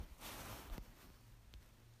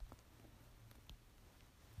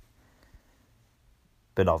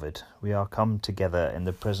beloved, we are come together in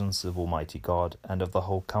the presence of Almighty God and of the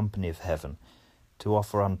whole company of heaven, to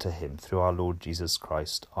offer unto him, through our Lord Jesus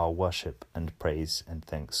Christ, our worship and praise and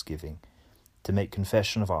thanksgiving, to make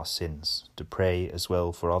confession of our sins, to pray as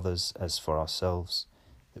well for others as for ourselves,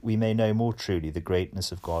 that we may know more truly the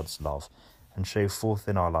greatness of God's love, and show forth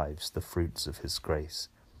in our lives the fruits of his grace,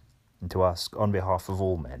 and to ask on behalf of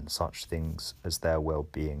all men such things as their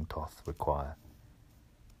well-being doth require.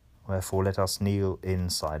 Wherefore let us kneel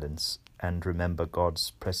in silence, and remember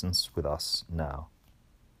God's presence with us now.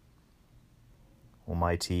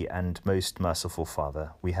 Almighty and most merciful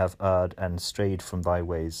Father, we have erred and strayed from thy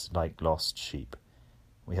ways like lost sheep.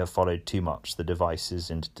 We have followed too much the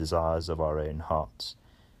devices and desires of our own hearts.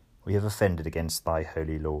 We have offended against thy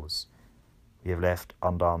holy laws. We have left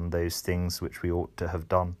undone those things which we ought to have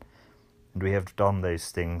done, and we have done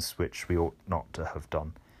those things which we ought not to have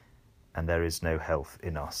done, and there is no health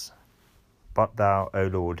in us. But thou, O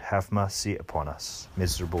Lord, have mercy upon us,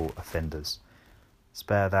 miserable offenders.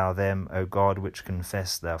 Spare thou them, O God, which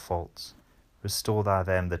confess their faults. Restore thou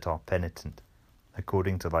them that are penitent,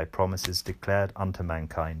 according to thy promises declared unto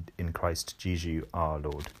mankind in Christ Jesus our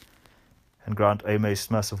Lord. And grant, O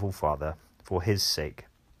most merciful Father, for his sake,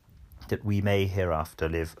 that we may hereafter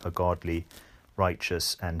live a godly,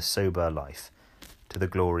 righteous, and sober life, to the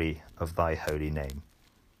glory of thy holy name.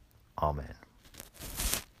 Amen.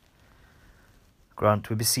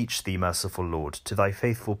 Grant, we beseech thee, merciful Lord, to thy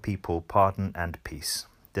faithful people pardon and peace,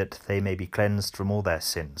 that they may be cleansed from all their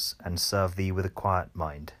sins, and serve thee with a quiet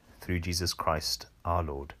mind, through Jesus Christ our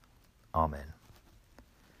Lord. Amen.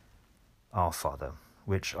 Our Father,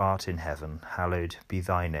 which art in heaven, hallowed be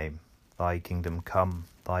thy name. Thy kingdom come,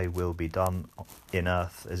 thy will be done, in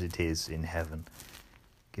earth as it is in heaven.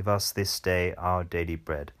 Give us this day our daily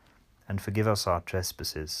bread, and forgive us our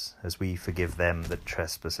trespasses, as we forgive them that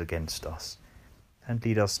trespass against us. And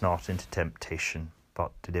lead us not into temptation,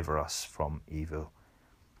 but deliver us from evil.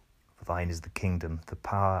 For thine is the kingdom, the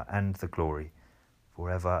power, and the glory,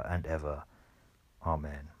 for ever and ever.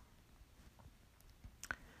 Amen.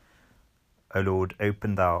 O Lord,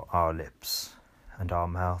 open thou our lips, and our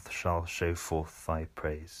mouth shall show forth thy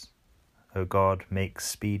praise. O God, make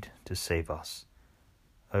speed to save us.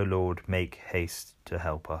 O Lord, make haste to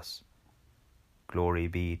help us. Glory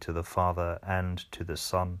be to the Father, and to the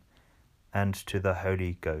Son, and to the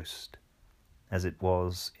Holy Ghost, as it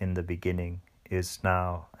was in the beginning, is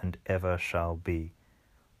now, and ever shall be,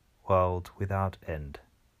 world without end.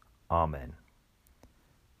 Amen.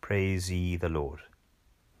 Praise ye the Lord.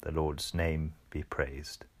 The Lord's name be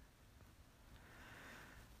praised.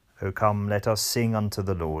 O come, let us sing unto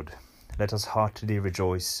the Lord. Let us heartily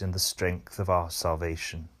rejoice in the strength of our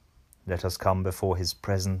salvation. Let us come before his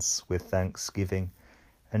presence with thanksgiving,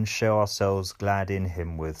 and show ourselves glad in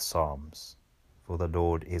him with psalms. For the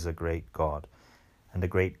Lord is a great God, and a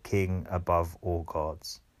great King above all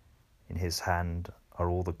gods. In his hand are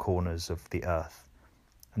all the corners of the earth,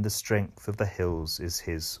 and the strength of the hills is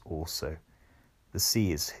his also. The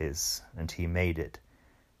sea is his, and he made it,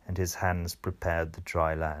 and his hands prepared the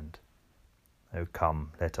dry land. O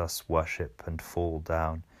come, let us worship and fall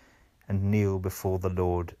down, and kneel before the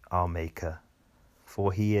Lord our Maker.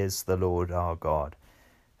 For he is the Lord our God,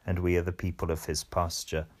 and we are the people of his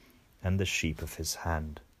pasture, and the sheep of his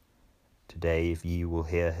hand. Today, if ye will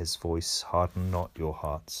hear his voice, harden not your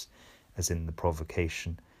hearts, as in the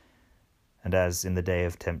provocation, and as in the day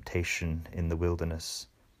of temptation in the wilderness,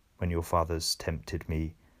 when your fathers tempted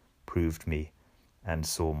me, proved me, and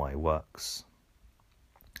saw my works.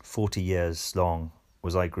 40 years long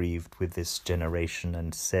was I grieved with this generation,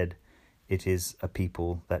 and said, It is a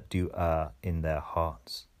people that do err in their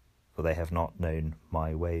hearts, for they have not known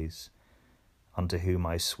my ways, unto whom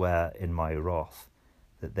I swear in my wrath,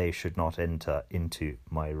 that they should not enter into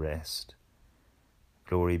my rest.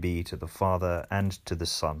 Glory be to the Father, and to the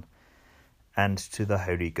Son, and to the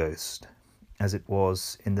Holy Ghost, as it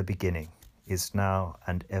was in the beginning, is now,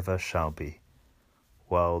 and ever shall be,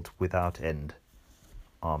 world without end.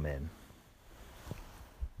 Amen.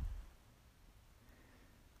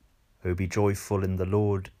 O be joyful in the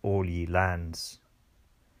Lord, all ye lands.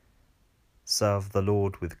 Serve the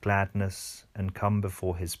Lord with gladness, and come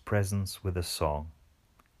before his presence with a song.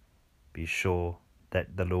 Be sure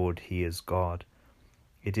that the Lord he is God.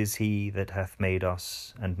 It is he that hath made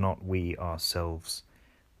us, and not we ourselves.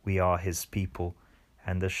 We are his people,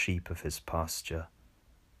 and the sheep of his pasture.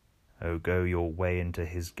 O go your way into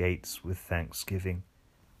his gates with thanksgiving,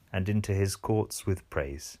 and into his courts with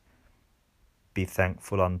praise. Be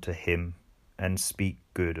thankful unto him, and speak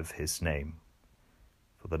good of his name.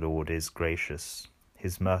 For the Lord is gracious,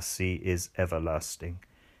 his mercy is everlasting,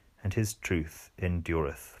 and his truth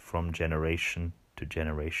endureth from generation to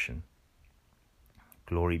generation.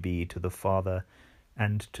 Glory be to the Father,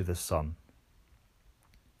 and to the Son,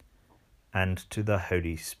 and to the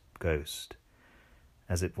Holy Ghost,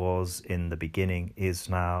 as it was in the beginning, is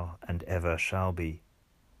now, and ever shall be,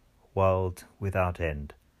 world without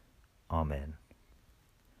end. Amen.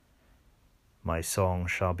 My song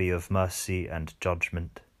shall be of mercy and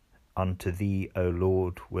judgment. Unto thee, O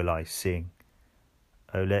Lord, will I sing.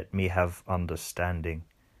 O let me have understanding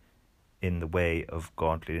in the way of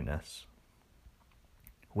godliness.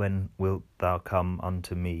 When wilt thou come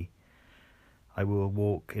unto me? I will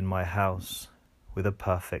walk in my house with a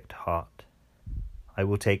perfect heart. I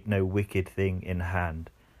will take no wicked thing in hand.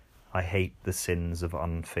 I hate the sins of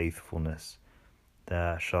unfaithfulness.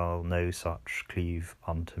 There shall no such cleave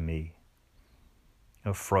unto me.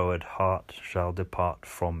 A froward heart shall depart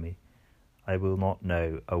from me. I will not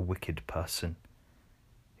know a wicked person.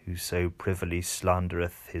 Whoso privily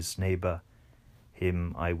slandereth his neighbour,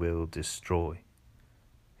 him I will destroy.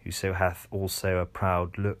 Whoso hath also a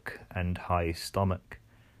proud look and high stomach,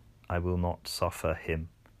 I will not suffer him.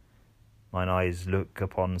 Mine eyes look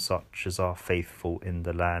upon such as are faithful in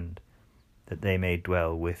the land, that they may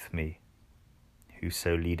dwell with me.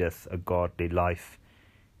 Whoso leadeth a godly life,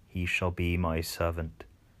 he shall be my servant.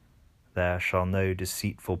 There shall no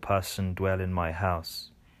deceitful person dwell in my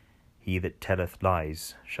house. He that telleth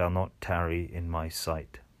lies shall not tarry in my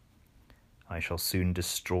sight. I shall soon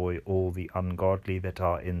destroy all the ungodly that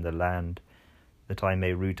are in the land, that I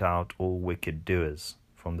may root out all wicked doers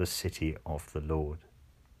from the city of the Lord.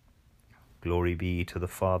 Glory be to the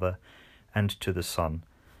Father, and to the Son,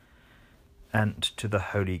 and to the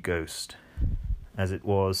Holy Ghost, as it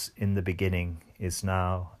was in the beginning, is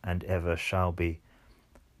now, and ever shall be,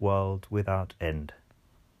 world without end.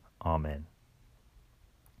 Amen.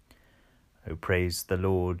 O praise the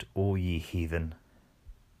Lord, all ye heathen.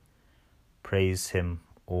 Praise him,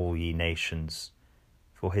 all ye nations,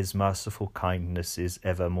 for his merciful kindness is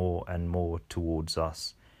ever more and more towards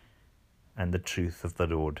us, and the truth of the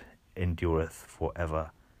Lord endureth for ever.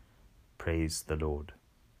 Praise the Lord.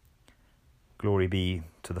 Glory be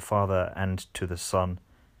to the Father, and to the Son,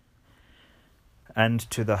 and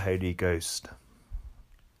to the Holy Ghost,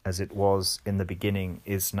 as it was in the beginning,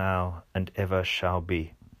 is now, and ever shall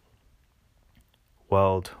be,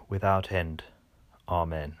 world without end.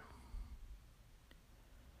 Amen.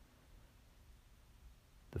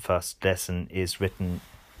 The first lesson is written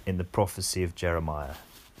in the prophecy of Jeremiah,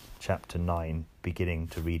 chapter 9, beginning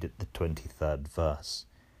to read at the 23rd verse.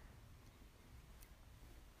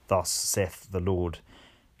 Thus saith the Lord,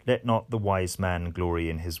 let not the wise man glory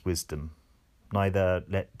in his wisdom, neither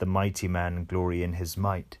let the mighty man glory in his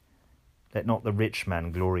might. Let not the rich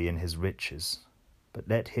man glory in his riches, but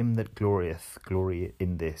let him that glorieth glory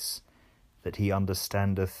in this, that he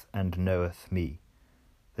understandeth and knoweth me,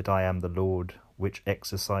 that I am the Lord, which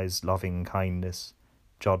exercise loving kindness,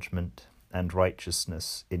 judgment, and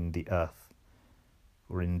righteousness in the earth.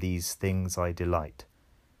 For in these things I delight,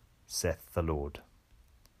 saith the Lord.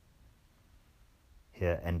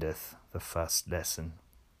 Here endeth the first lesson.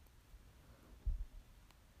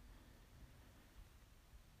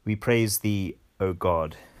 We praise thee, O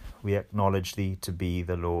God, we acknowledge thee to be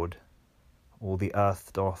the Lord. All the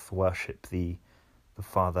earth doth worship thee, the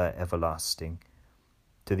Father everlasting.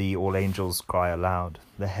 To thee all angels cry aloud,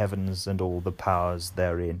 the heavens and all the powers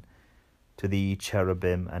therein. To thee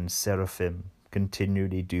cherubim and seraphim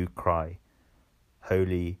continually do cry,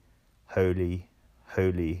 Holy, holy,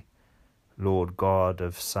 holy, Lord God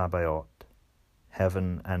of Sabaoth.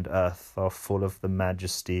 Heaven and earth are full of the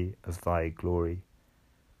majesty of thy glory.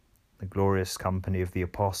 The glorious company of the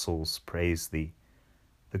apostles praise thee.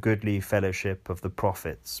 The goodly fellowship of the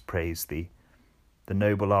prophets praise thee. The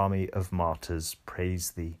noble army of martyrs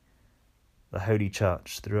praise thee. The holy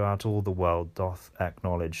church throughout all the world doth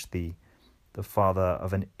acknowledge thee, the Father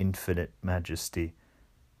of an infinite majesty,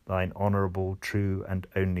 thine honourable, true, and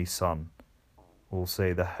only Son,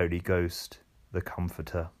 also the Holy Ghost, the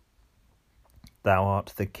Comforter. Thou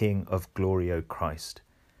art the King of glory, O Christ.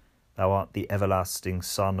 Thou art the everlasting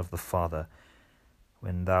Son of the Father,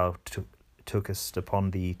 when thou tookest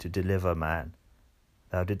upon thee to deliver man.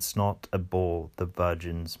 Thou didst not abhor the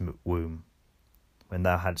virgin's womb. When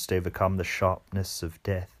thou hadst overcome the sharpness of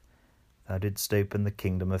death, thou didst open the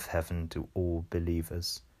kingdom of heaven to all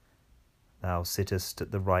believers. Thou sittest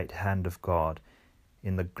at the right hand of God,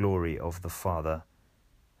 in the glory of the Father.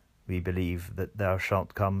 We believe that thou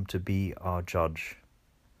shalt come to be our judge.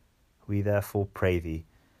 We therefore pray thee,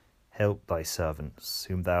 help thy servants,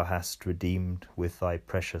 whom thou hast redeemed with thy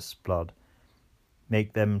precious blood.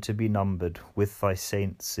 Make them to be numbered with thy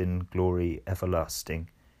saints in glory everlasting.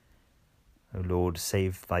 O Lord,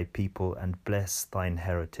 save thy people and bless thine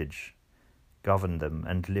heritage. Govern them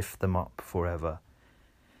and lift them up forever.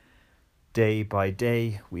 Day by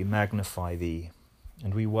day we magnify thee,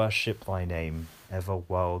 and we worship thy name, ever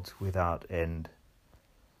world without end.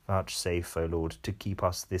 Vouchsafe, O Lord, to keep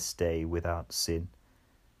us this day without sin.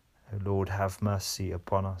 O Lord, have mercy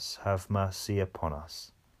upon us, have mercy upon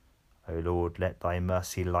us. O Lord, let thy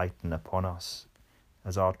mercy lighten upon us,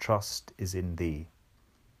 as our trust is in thee.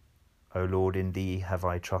 O Lord, in thee have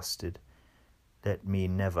I trusted. Let me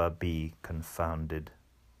never be confounded.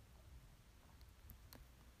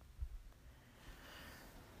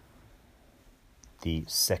 The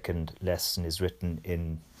second lesson is written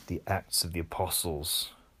in the Acts of the Apostles,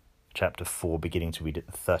 chapter 4, beginning to read at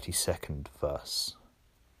the 32nd verse.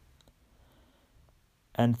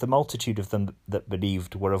 And the multitude of them that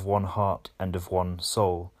believed were of one heart and of one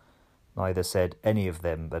soul. Neither said any of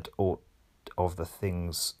them that aught of the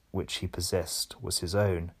things which he possessed was his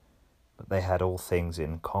own, but they had all things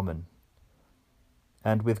in common.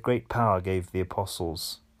 And with great power gave the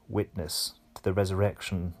apostles witness to the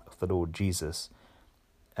resurrection of the Lord Jesus,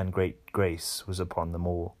 and great grace was upon them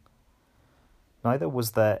all. Neither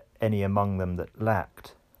was there any among them that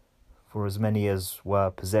lacked, for as many as were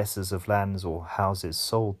possessors of lands or houses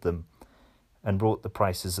sold them, and brought the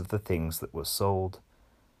prices of the things that were sold,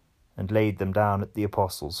 and laid them down at the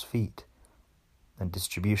apostles' feet. And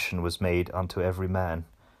distribution was made unto every man,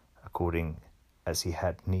 according as he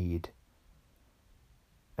had need.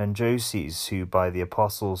 And Joses, who by the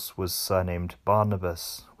apostles was surnamed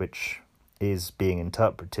Barnabas, which is, being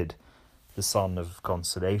interpreted, the son of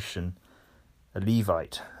consolation, a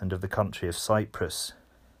Levite, and of the country of Cyprus,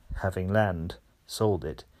 having land, sold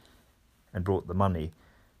it, and brought the money,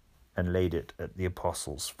 and laid it at the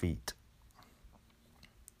apostles' feet.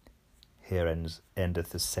 Here endeth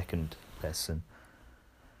the second lesson.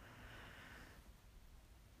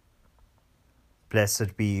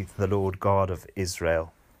 Blessed be the Lord God of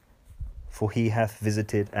Israel, for he hath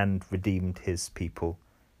visited and redeemed his people,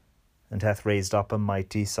 and hath raised up a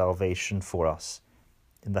mighty salvation for us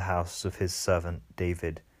in the house of his servant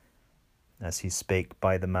David, as he spake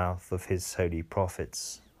by the mouth of his holy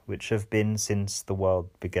prophets, which have been since the world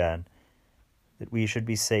began, that we should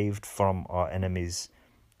be saved from our enemies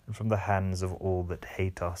and from the hands of all that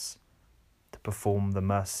hate us, to perform the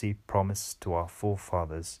mercy promised to our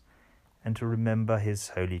forefathers, and to remember his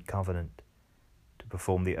holy covenant, to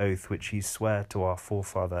perform the oath which he sware to our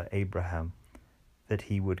forefather Abraham, that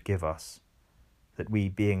he would give us, that we,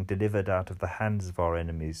 being delivered out of the hands of our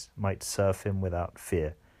enemies, might serve him without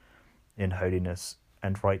fear, in holiness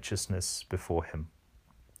and righteousness before him,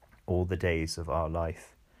 all the days of our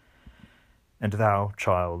life. And thou,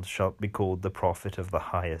 child, shalt be called the prophet of the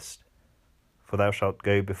highest, for thou shalt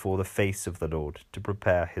go before the face of the Lord to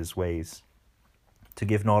prepare his ways, to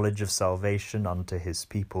give knowledge of salvation unto his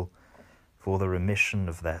people, for the remission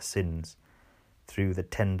of their sins, through the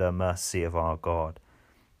tender mercy of our God,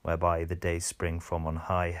 whereby the dayspring from on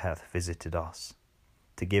high hath visited us,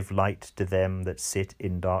 to give light to them that sit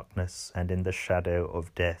in darkness and in the shadow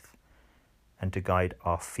of death, and to guide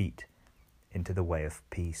our feet into the way of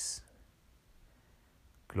peace.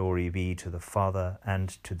 Glory be to the Father, and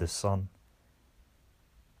to the Son,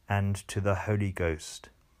 and to the Holy Ghost,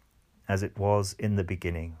 as it was in the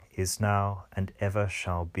beginning, is now, and ever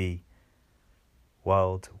shall be,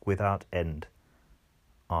 world without end.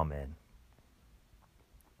 Amen.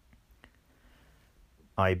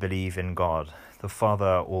 I believe in God, the Father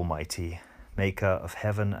Almighty, maker of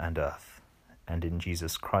heaven and earth, and in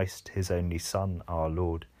Jesus Christ, his only Son, our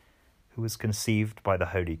Lord, who was conceived by the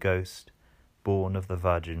Holy Ghost, born of the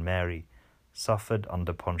Virgin Mary, suffered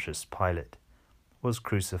under Pontius Pilate, was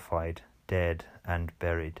crucified, dead, and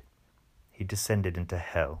buried. He descended into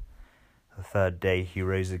hell. The third day he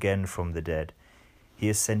rose again from the dead. He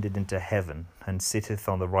ascended into heaven, and sitteth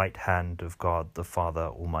on the right hand of God the Father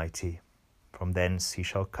Almighty. From thence he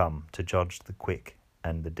shall come to judge the quick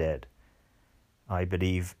and the dead. I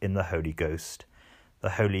believe in the Holy Ghost,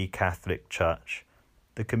 the Holy Catholic Church,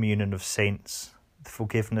 the communion of saints, the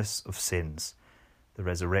forgiveness of sins, the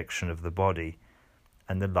resurrection of the body,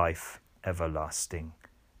 and the life everlasting.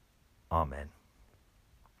 Amen.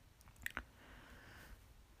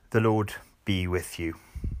 The Lord be with you.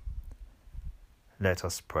 Let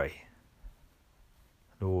us pray.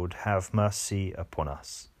 Lord, have mercy upon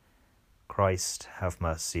us. Christ, have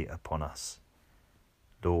mercy upon us.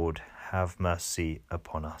 Lord, have mercy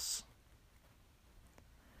upon us.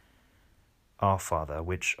 Our Father,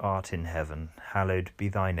 which art in heaven, hallowed be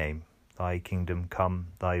thy name. Thy kingdom come,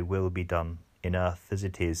 thy will be done, in earth as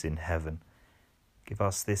it is in heaven. Give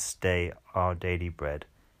us this day our daily bread,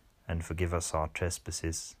 and forgive us our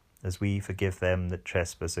trespasses, as we forgive them that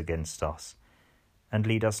trespass against us. And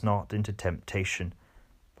lead us not into temptation,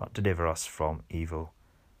 but deliver us from evil.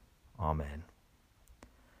 Amen.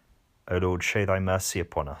 O Lord, show thy mercy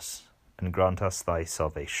upon us, and grant us thy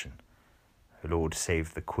salvation. O Lord,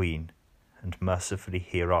 save the Queen, and mercifully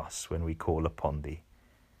hear us when we call upon thee.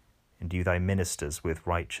 Endue thy ministers with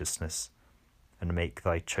righteousness, and make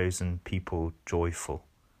thy chosen people joyful.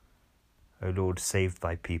 O Lord, save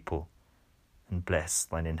thy people, and bless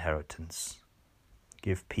thine inheritance.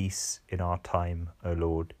 Give peace in our time, O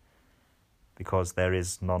Lord, because there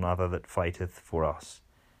is none other that fighteth for us,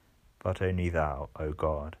 but only thou, O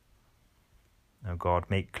God. O God,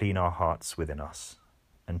 make clean our hearts within us,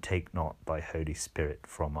 and take not thy Holy Spirit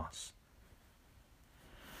from us.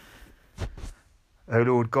 O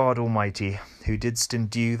Lord God Almighty, who didst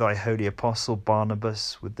endue thy holy apostle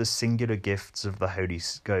Barnabas with the singular gifts of the Holy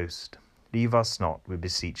Ghost, leave us not, we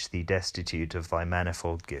beseech thee, destitute of thy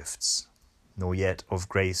manifold gifts, nor yet of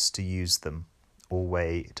grace to use them,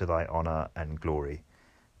 alway to thy honour and glory,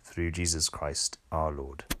 through Jesus Christ our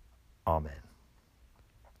Lord. Amen.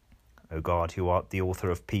 O God, who art the author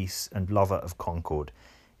of peace and lover of concord,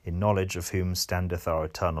 in knowledge of whom standeth our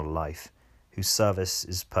eternal life, whose service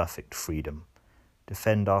is perfect freedom,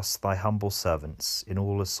 defend us, thy humble servants, in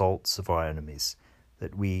all assaults of our enemies,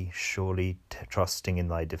 that we, surely trusting in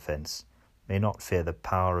thy defence, may not fear the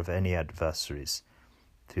power of any adversaries,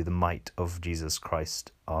 through the might of Jesus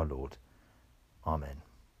Christ our Lord. Amen.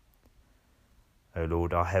 O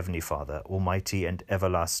Lord, our heavenly Father, almighty and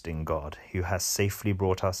everlasting God, who hast safely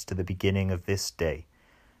brought us to the beginning of this day,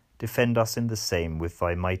 defend us in the same with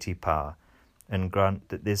thy mighty power, and grant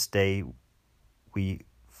that this day we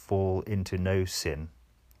fall into no sin,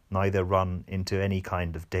 neither run into any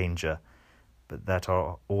kind of danger, but that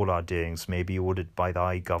all our doings may be ordered by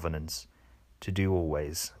thy governance, to do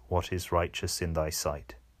always what is righteous in thy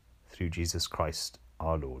sight, through Jesus Christ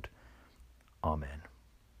our Lord. Amen.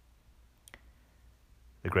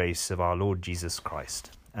 The grace of our Lord Jesus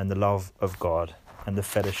Christ, and the love of God, and the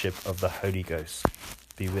fellowship of the Holy Ghost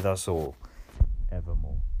be with us all evermore.